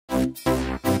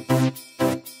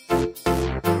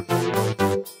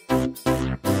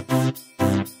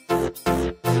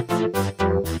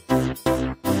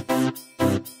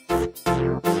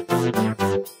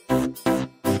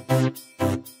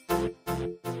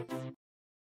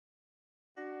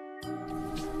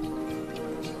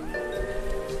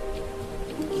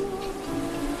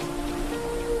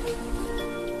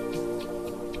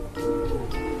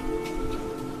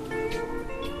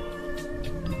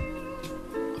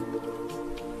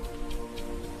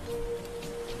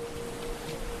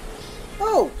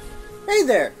Hey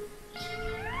there!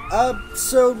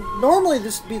 So normally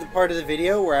this would be the part of the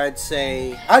video where I'd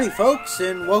say, howdy folks,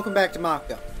 and welcome back to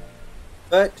Moc-Up.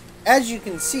 But, as you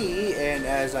can see, and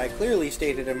as I clearly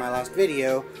stated in my last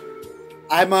video,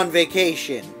 I'm on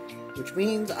vacation. Which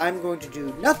means I'm going to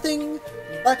do nothing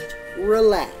but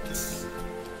relax.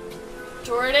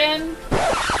 Jordan,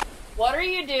 what are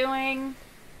you doing?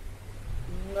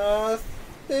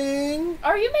 Nothing.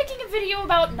 Are you making a video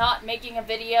about not making a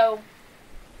video?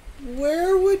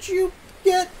 Where would you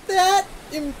get that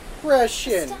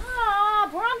impression?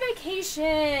 Stop! We're on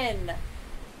vacation!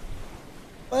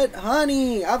 But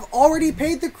honey, I've already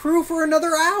paid the crew for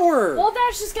another hour! Well,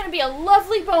 that's just gonna be a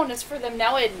lovely bonus for them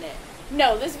now, isn't it?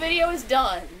 No, this video is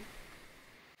done.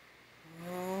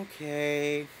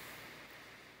 Okay.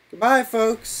 Goodbye,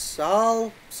 folks.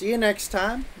 I'll see you next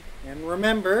time. And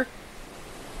remember,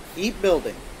 keep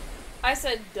building. I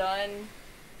said done.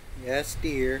 Yes,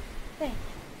 dear. Thank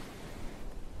you.